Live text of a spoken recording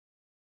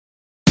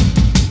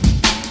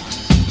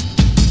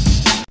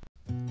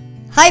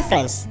Hi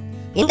friends,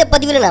 இந்த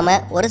பதிவில் நாம்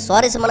ஒரு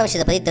சுவாரஸ்யமான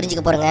விஷயத்தை பற்றி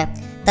தெரிஞ்சுக்க போகிறோங்க.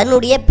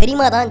 தன்னுடைய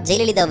பெரியமா தான்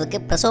ஜெயலலிதாவுக்கு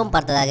பிரசவம்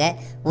பார்த்ததாக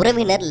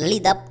உறவினர்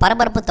லலிதா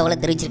பரபரப்பு தகவலை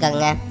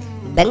தெரிவிச்சிருக்காங்க.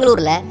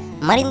 பெங்களூரில்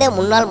மறைந்த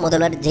முன்னாள்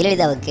முதல்வர்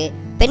ஜெயலலிதாவுக்கு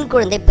பெண்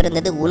குழந்தை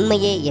பிறந்தது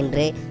உண்மையே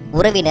என்று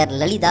உறவினர்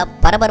லலிதா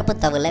பரபரப்பு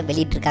தகவலை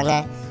வெளியிட்டிருக்காங்க.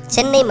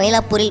 சென்னை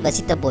மயிலாப்பூரில்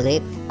வசித்த போது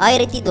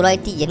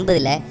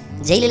 1980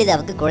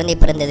 ஜெயலலிதாவுக்கு குழந்தை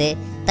பிறந்தது.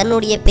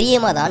 தன்னுடைய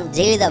பெரியம்மா தான்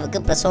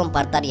ஜெயலலிதாவுக்கு பிரசவம்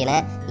பார்த்தார்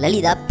என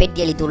லலிதா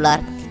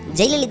பேட்டியளித்துள்ளார்.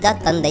 ஜெயலலிதா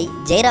தந்தை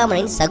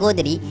ஜெயராமனின்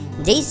சகோதரி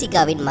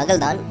ஜெய்சிகாவின்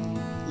மகள்தான்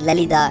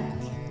லலிதா.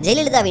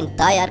 ஜெயலலிதாவின்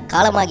தாயார்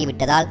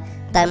காலமாகிவிட்டதால்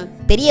தன்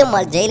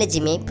பெரியம்மாள்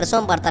ஜெயலட்சுமியை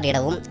பிரசவம் பார்த்தார்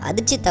எனவும்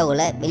அதிர்ச்சி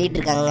தகவலை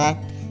வெளியிட்டிருக்காங்க.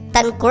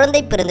 தன்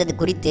குழந்தை பிறந்தது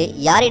குறித்து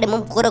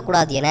யாரிடமும்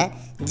கூறக்கூடாது என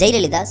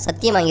ஜெயலலிதா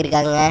சத்தியம்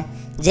வாங்கியிருக்காங்க.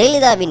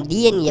 ஜெயலலிதாவின்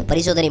DNA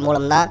பரிசோதனை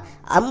மூலம்தான்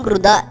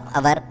அம்ருதா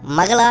அவர்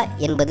மகளா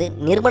என்பது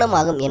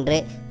நிரூபணமாகும் என்று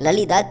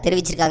லலிதா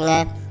தெரிவிச்சிருக்காங்க.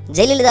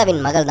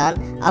 ஜெயலலிதாவின் மகள்தான்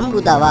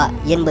அம்ருதாவா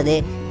என்பது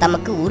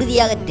தமக்கு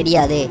உறுதியாக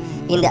தெரியாது.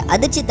 இந்த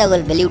அதிர்ச்சி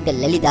தகவல் வெளியிட்ட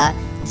லலிதா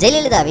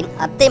ஜெயலலிதாவின்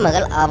அத்தை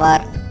மகள்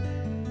ஆவார்.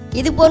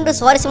 இதுபோன்ற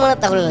சுவாரஸ்யமான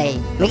தகவல்களை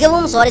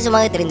மிகவும்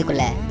சுவாரஸ்யமாக தெரிந்து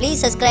கொள்ள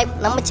ப்ளீஸ் சப்ஸ்கிரைப்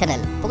நம்ம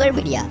சேனல் புகழ்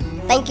மீடியா.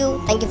 தேங்க்யூ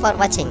ஃபார்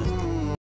வாட்சிங்.